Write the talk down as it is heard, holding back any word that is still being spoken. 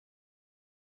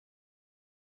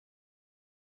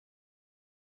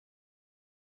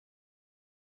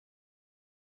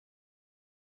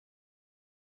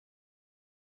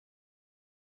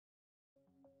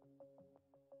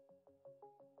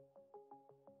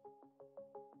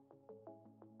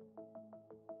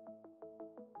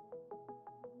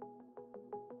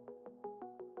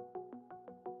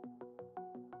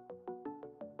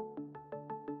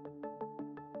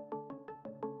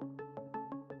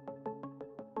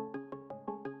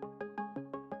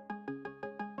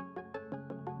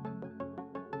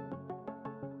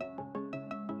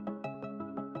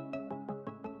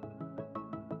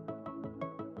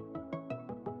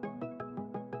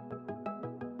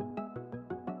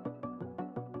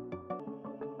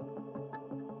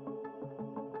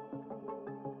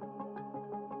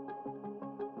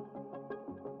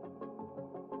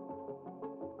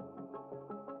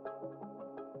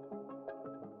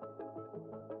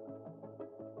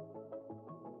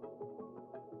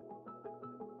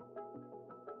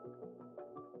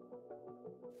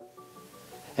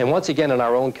And once again in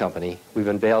our own company, we've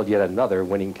unveiled yet another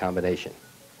winning combination,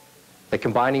 the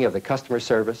combining of the customer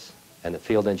service and the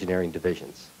field engineering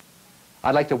divisions.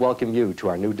 I'd like to welcome you to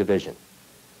our new division,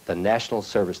 the National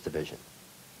Service Division,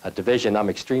 a division I'm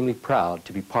extremely proud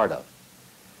to be part of,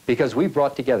 because we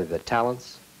brought together the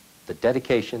talents, the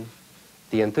dedication,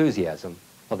 the enthusiasm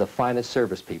of the finest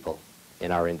service people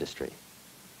in our industry.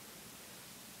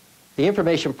 The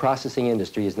information processing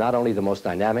industry is not only the most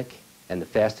dynamic and the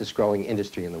fastest growing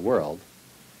industry in the world,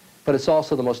 but it's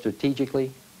also the most strategically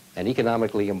and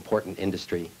economically important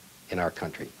industry in our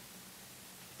country.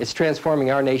 It's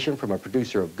transforming our nation from a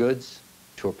producer of goods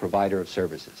to a provider of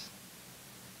services.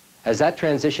 As that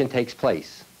transition takes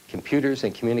place, computers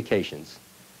and communications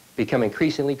become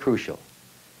increasingly crucial,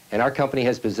 and our company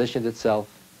has positioned itself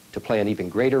to play an even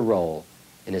greater role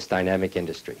in this dynamic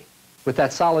industry. With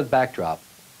that solid backdrop,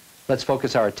 let's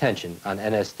focus our attention on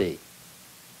NSD,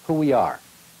 who we are,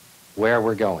 where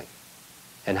we're going,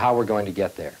 and how we're going to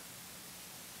get there.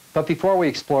 But before we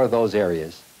explore those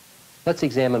areas, let's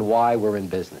examine why we're in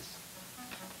business.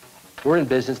 We're in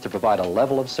business to provide a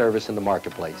level of service in the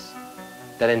marketplace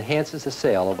that enhances the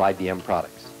sale of IBM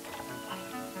products.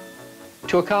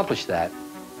 To accomplish that,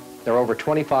 there are over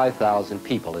 25,000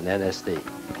 people in NSD.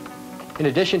 In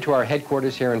addition to our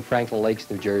headquarters here in Franklin Lakes,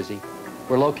 New Jersey,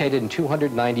 we're located in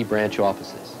 290 branch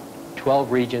offices,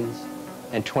 12 regions,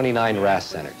 and 29 RAS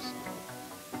centers.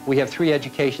 We have 3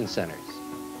 education centers,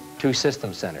 2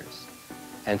 system centers,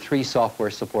 and 3 software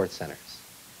support centers.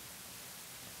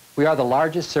 We are the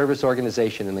largest service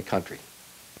organization in the country,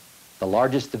 the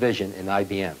largest division in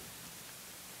IBM,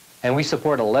 and we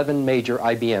support 11 major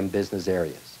IBM business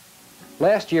areas.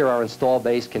 Last year, our install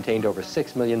base contained over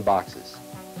 6 million boxes,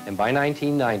 and by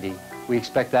 1990, we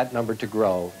expect that number to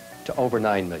grow to over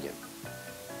 9 million,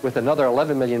 with another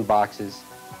 11 million boxes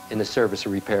in the service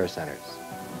and repair centers.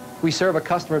 We serve a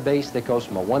customer base that goes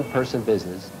from a one-person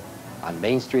business on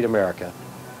Main Street America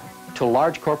to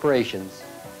large corporations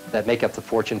that make up the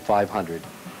Fortune 500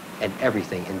 and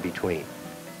everything in between.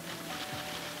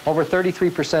 Over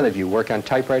 33% of you work on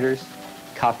typewriters,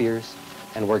 copiers,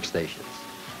 and workstations.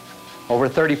 Over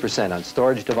 30% on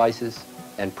storage devices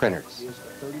and printers.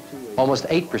 Almost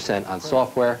 8% on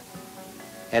software,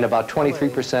 and about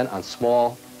 23% on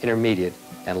small, intermediate,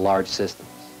 and large systems.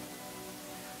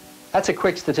 That's a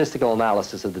quick statistical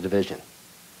analysis of the division.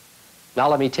 Now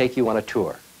let me take you on a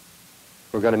tour.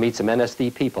 We're going to meet some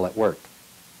NSD people at work,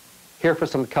 hear from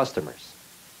some customers,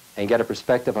 and get a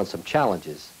perspective on some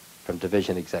challenges from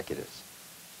division executives.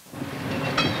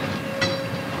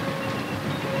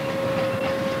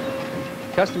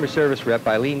 Customer Service Rep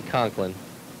Eileen Conklin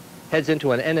heads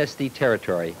into an NSD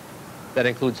territory that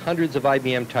includes hundreds of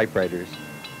IBM typewriters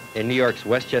in New York's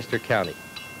Westchester County.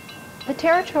 The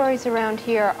territories around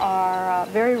here are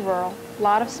very rural, a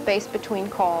lot of space between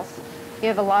calls. You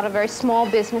have a lot of very small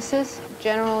businesses,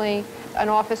 generally an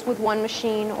office with 1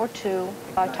 machine or 2,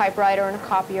 a typewriter and a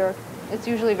copier. It's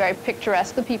usually very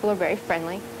picturesque. The people are very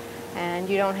friendly, and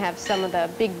you don't have some of the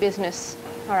big business,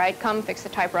 all right, come fix the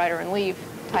typewriter and leave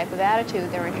type of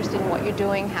attitude. They're interested in what you're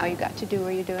doing, how you got to do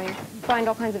what you're doing. You find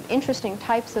all kinds of interesting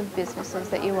types of businesses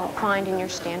that you won't find in your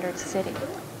standard city.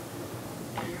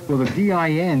 Well, the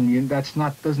DIN,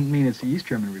 doesn't mean it's the East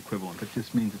German equivalent. It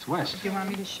just means it's West. Do you want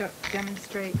me to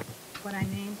demonstrate what I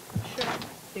named?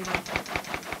 Sure.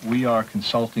 We are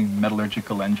consulting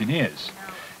metallurgical engineers,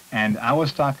 and our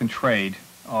stock and trade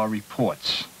are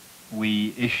reports.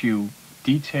 We issue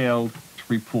detailed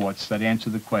reports that answer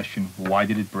the question, why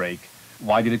did it break?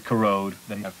 Why did it corrode?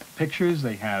 They have pictures,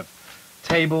 they have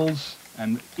tables,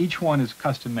 and each one is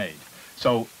custom made.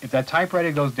 So if that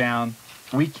typewriter goes down,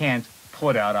 we can't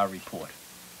put out our report.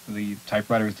 The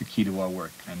typewriter is the key to our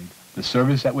work, and the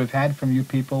service that we've had from you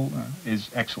people is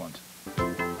excellent.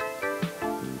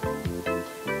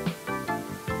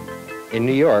 In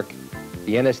New York,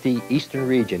 the NSD Eastern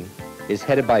Region is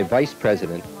headed by Vice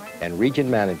President and Region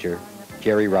Manager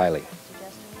Jerry Riley.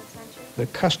 The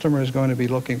customer is going to be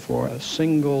looking for a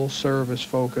single service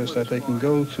focus that they can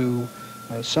go to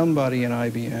somebody in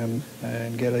IBM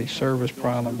and get a service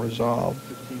problem resolved.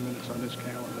 15 minutes on this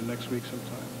calendar next week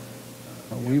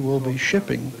sometime. We will be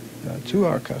shipping to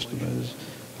our customers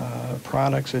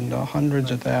products in the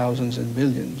hundreds of thousands and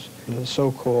millions. The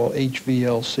so-called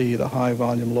HVLC, the high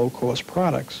volume, low cost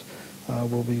products,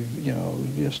 will be,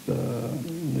 just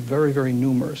very, very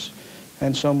numerous.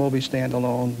 And some will be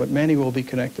standalone, but many will be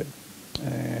connected.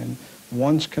 And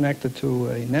once connected to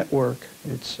a network,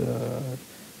 it's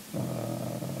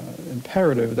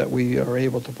imperative that we are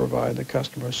able to provide the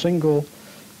customer a single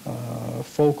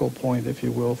focal point, if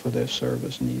you will, for their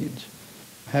service needs.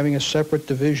 Having a separate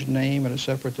division name and a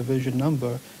separate division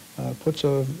number puts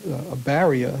a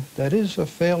barrier that is a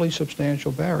fairly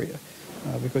substantial barrier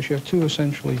because you have two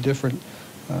essentially different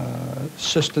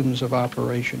systems of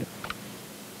operation.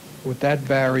 With that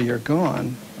barrier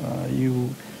gone, you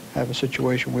have a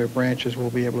situation where branches will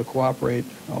be able to cooperate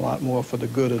a lot more for the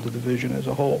good of the division as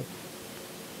a whole.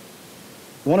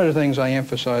 One of the things I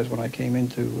emphasized when I came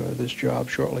into this job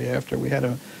shortly after, we had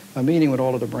a meeting with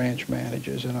all of the branch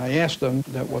managers, and I asked them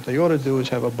that what they ought to do is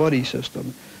have a buddy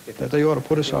system, that they ought to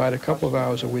put aside a couple of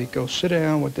hours a week, go sit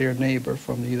down with their neighbor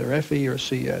from either FE or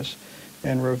CS,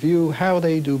 and review how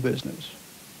they do business.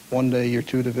 One day you're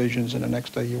two divisions, and the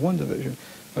next day you're one division.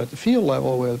 But at the field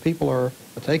level, where the people are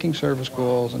taking service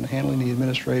calls and handling the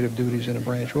administrative duties in a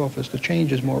branch office, the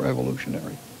change is more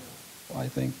evolutionary. I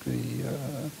think the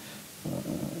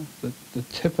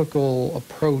typical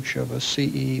approach of a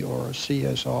CE or a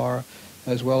CSR,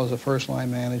 as well as a first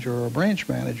line manager or a branch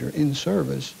manager in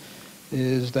service,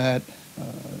 is that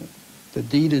the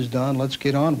deed is done, let's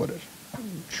get on with it.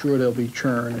 Sure, there'll be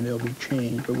churn and there'll be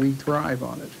change, but we thrive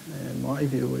on it. And my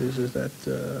view is that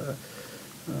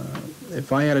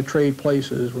if I had to trade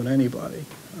places with anybody,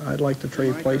 I'd like to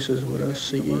trade places with a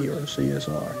CE or a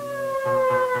CSR.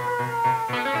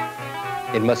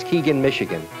 In Muskegon,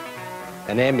 Michigan,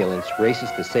 an ambulance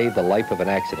races to save the life of an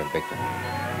accident victim.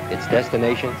 Its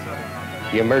destination,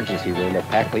 the emergency room of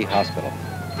Hackley Hospital.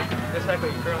 This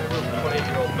Hackley currently room, a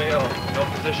 28-year-old male, no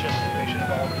position, patient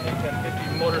involved in a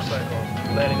 1050 motorcycle,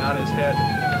 landing on his head.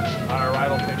 On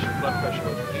arrival, patient blood pressure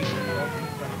was 80.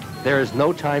 There is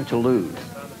no time to lose.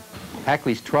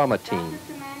 Hackley's trauma team,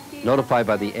 notified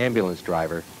by the ambulance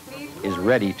driver, is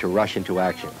ready to rush into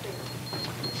action.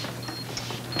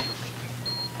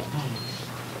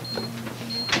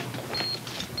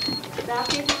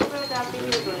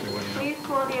 Please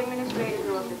call the administrator's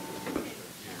office.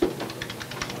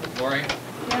 Lori?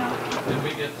 Yeah. Did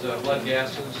we get blood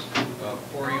gases,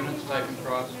 4 units, type and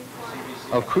cross?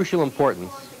 Of crucial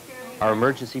importance are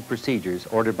emergency procedures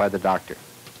ordered by the doctor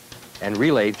and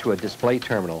relayed through a display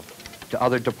terminal to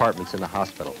other departments in the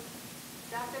hospital.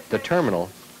 The terminal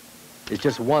is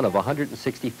just one of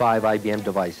 165 IBM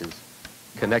devices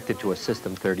connected to a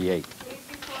System 38.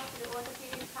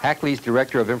 Hackley's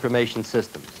Director of Information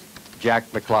Systems,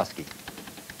 Jack McCloskey.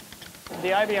 The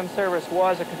IBM service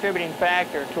was a contributing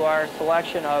factor to our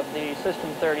selection of the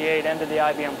System 38 into the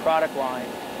IBM product line.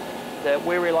 That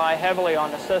we rely heavily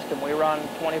on the system. We run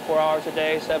 24 hours a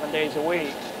day, 7 days a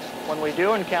week. When we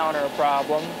do encounter a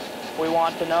problem, we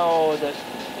want to know that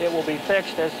it will be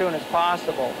fixed as soon as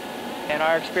possible. And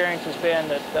our experience has been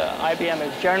that IBM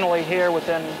is generally here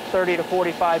within 30 to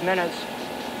 45 minutes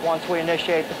once we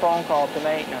initiate the phone call to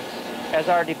maintenance. As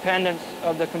our dependence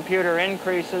of the computer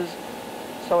increases,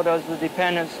 so does the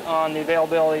dependence on the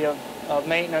availability of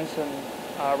maintenance and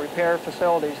repair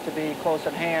facilities to be close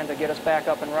at hand to get us back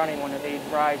up and running when the need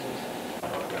rises.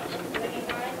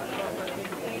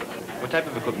 What type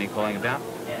of equipment are you calling about?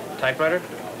 Typewriter?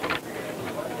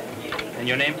 And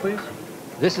your name, please?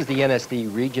 This is the NSD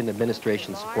Region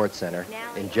Administration Support Center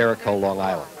in Jericho, Long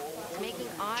Island.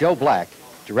 Joe Black,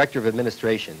 Director of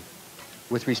Administration,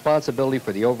 with responsibility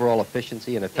for the overall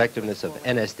efficiency and effectiveness of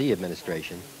NSD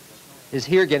administration, is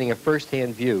here getting a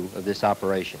first-hand view of this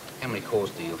operation. How many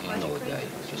calls do you handle a day,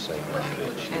 just say on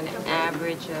average? An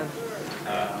average of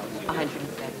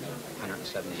 170.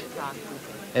 170 a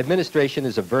day. Administration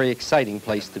is a very exciting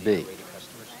place to be.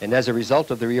 And as a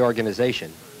result of the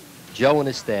reorganization, Joe and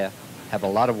his staff have a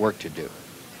lot of work to do.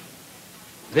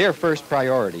 Their first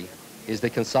priority is the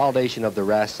consolidation of the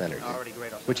RAS centers,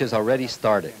 which has already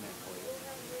started.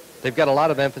 They've got a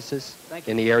lot of emphasis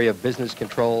in the area of business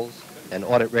controls and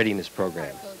audit readiness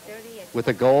programs, with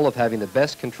the goal of having the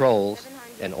best controls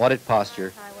and audit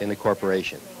posture in the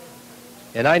corporation.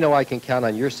 And I know I can count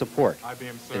on your support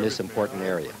in this important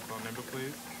area.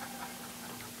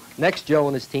 Next, Joe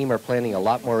and his team are planning a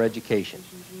lot more education,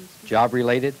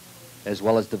 job-related as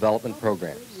well as development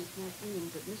programs.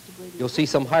 You'll see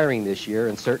some hiring this year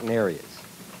in certain areas,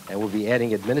 and we'll be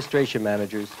adding administration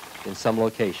managers in some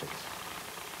locations.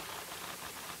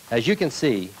 As you can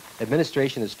see,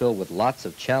 administration is filled with lots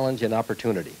of challenge and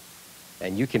opportunity,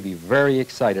 and you can be very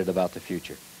excited about the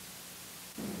future.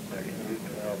 32,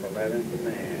 12, 11 for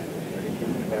man,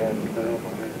 32, 12, 12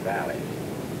 on this valley.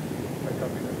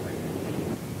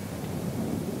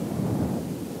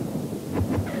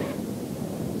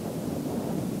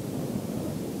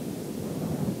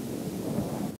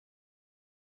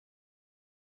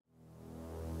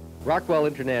 Rockwell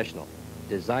International,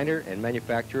 designer and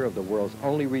manufacturer of the world's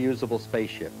only reusable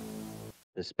spaceship,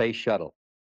 the Space Shuttle.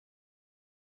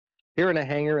 Here in a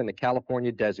hangar in the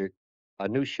California desert, a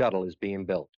new shuttle is being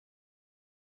built.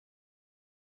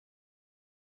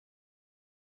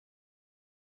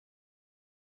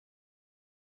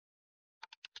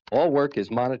 All work is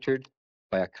monitored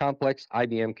by a complex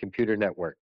IBM computer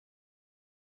network.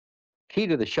 Key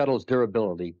to the shuttle's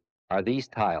durability are these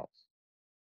tiles,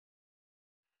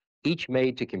 each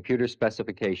made to computer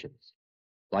specifications,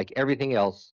 like everything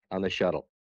else on the shuttle.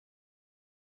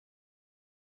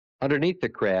 Underneath the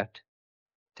craft,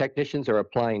 technicians are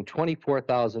applying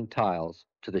 24,000 tiles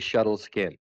to the shuttle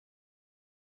skin.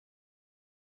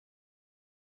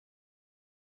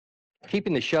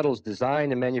 Keeping the shuttle's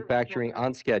design and manufacturing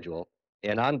on schedule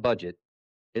and on budget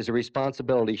is a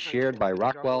responsibility shared by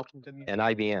Rockwell and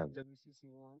IBM.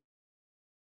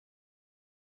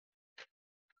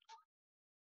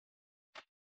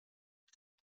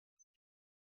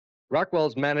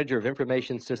 Rockwell's manager of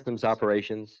information systems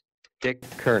operations, Dick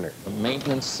Kerner.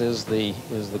 Maintenance is the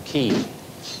key.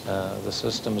 The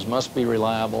systems must be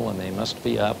reliable and they must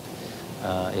be up.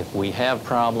 If we have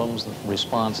problems, the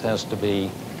response has to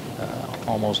be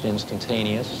almost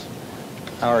instantaneous.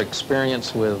 Our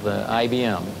experience with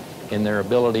IBM in their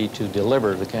ability to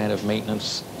deliver the kind of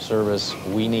maintenance service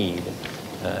we need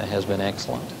has been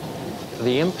excellent.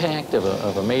 The impact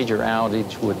of a major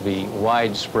outage would be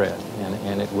widespread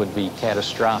and it would be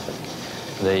catastrophic.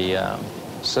 The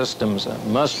systems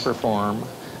must perform.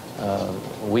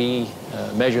 We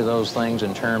measure those things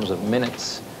in terms of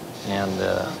minutes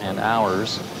and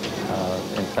hours.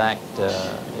 In fact,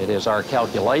 it is our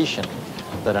calculation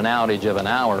that an outage of an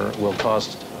hour will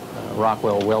cost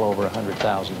Rockwell well over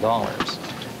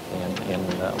 $100,000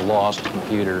 in lost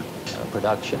computer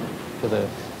production. For the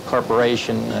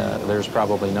corporation, there's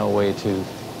probably no way to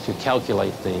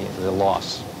calculate the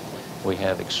loss. We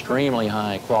have extremely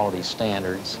high quality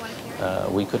standards.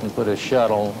 We couldn't put a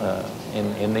shuttle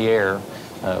in the air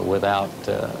without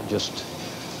just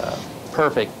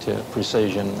perfect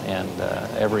precision and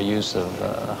every use of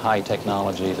high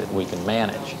technology that we can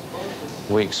manage.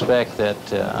 We expect that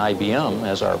IBM,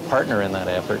 as our partner in that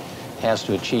effort, has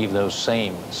to achieve those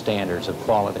same standards of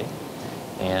quality.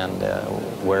 And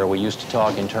where we used to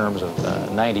talk in terms of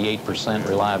 98%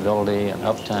 reliability and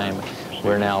uptime,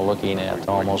 we're now looking at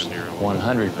almost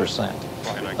 100%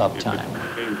 uptime.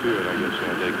 Came to it, I guess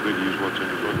they could use what's in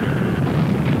the book here.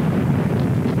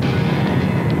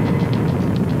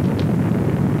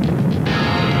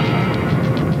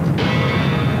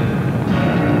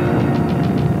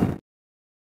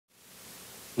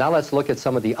 Now let's look at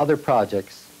some of the other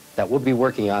projects that we'll be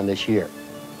working on this year.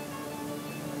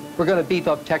 We're going to beef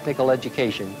up technical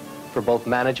education for both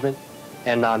management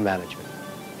and non-management.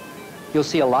 You'll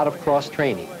see a lot of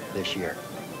cross-training this year.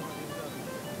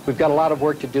 We've got a lot of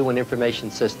work to do in information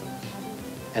systems,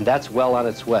 and that's well on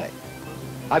its way.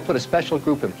 I put a special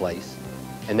group in place,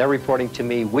 and they're reporting to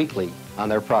me weekly on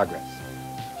their progress.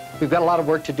 We've got a lot of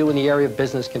work to do in the area of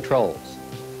business controls,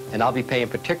 and I'll be paying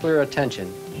particular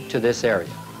attention to this area.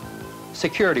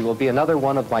 Security will be another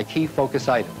one of my key focus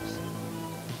items.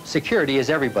 Security is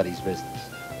everybody's business.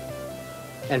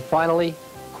 And finally,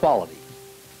 quality.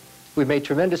 We've made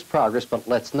tremendous progress, but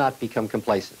let's not become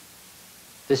complacent.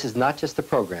 This is not just a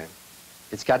program.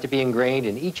 It's got to be ingrained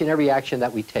in each and every action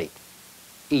that we take,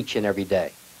 each and every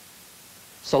day.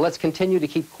 So let's continue to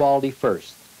keep quality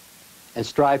first and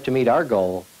strive to meet our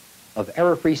goal of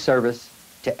error-free service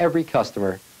to every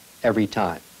customer, every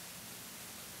time.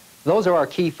 Those are our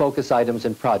key focus items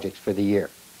and projects for the year.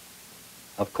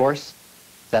 Of course,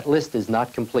 that list is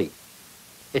not complete.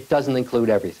 It doesn't include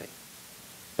everything,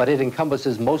 but it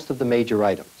encompasses most of the major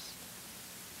items.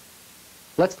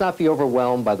 Let's not be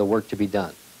overwhelmed by the work to be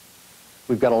done.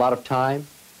 We've got a lot of time,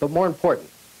 but more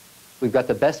important, we've got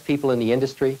the best people in the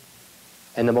industry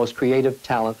and the most creative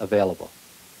talent available,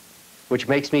 which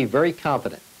makes me very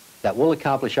confident that we'll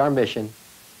accomplish our mission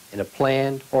in a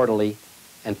planned, orderly,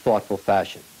 and thoughtful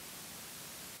fashion.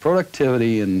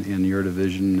 Productivity in your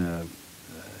division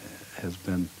has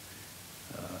been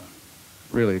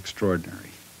really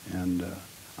extraordinary, and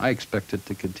I expect it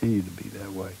to continue to be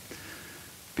that way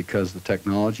because the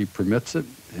technology permits it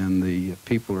and the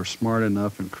people are smart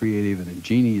enough and creative and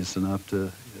ingenious enough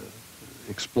to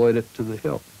exploit it to the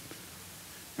hilt.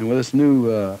 And with this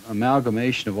new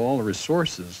amalgamation of all the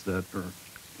resources that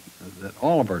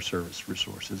all of our service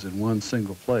resources in one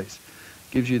single place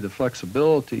gives you the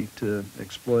flexibility to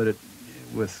exploit it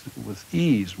with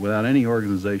ease without any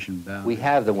organization bound. We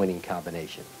have the winning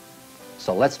combination,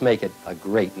 so let's make it a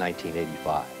great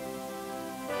 1985.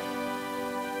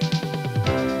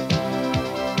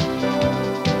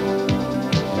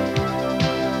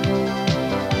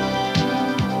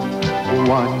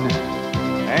 One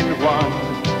and one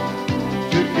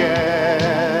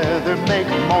together make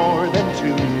more than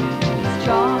two.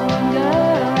 Stronger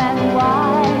and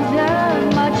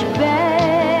wiser, much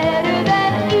better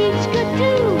than each could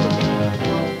do.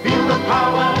 Feel the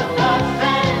power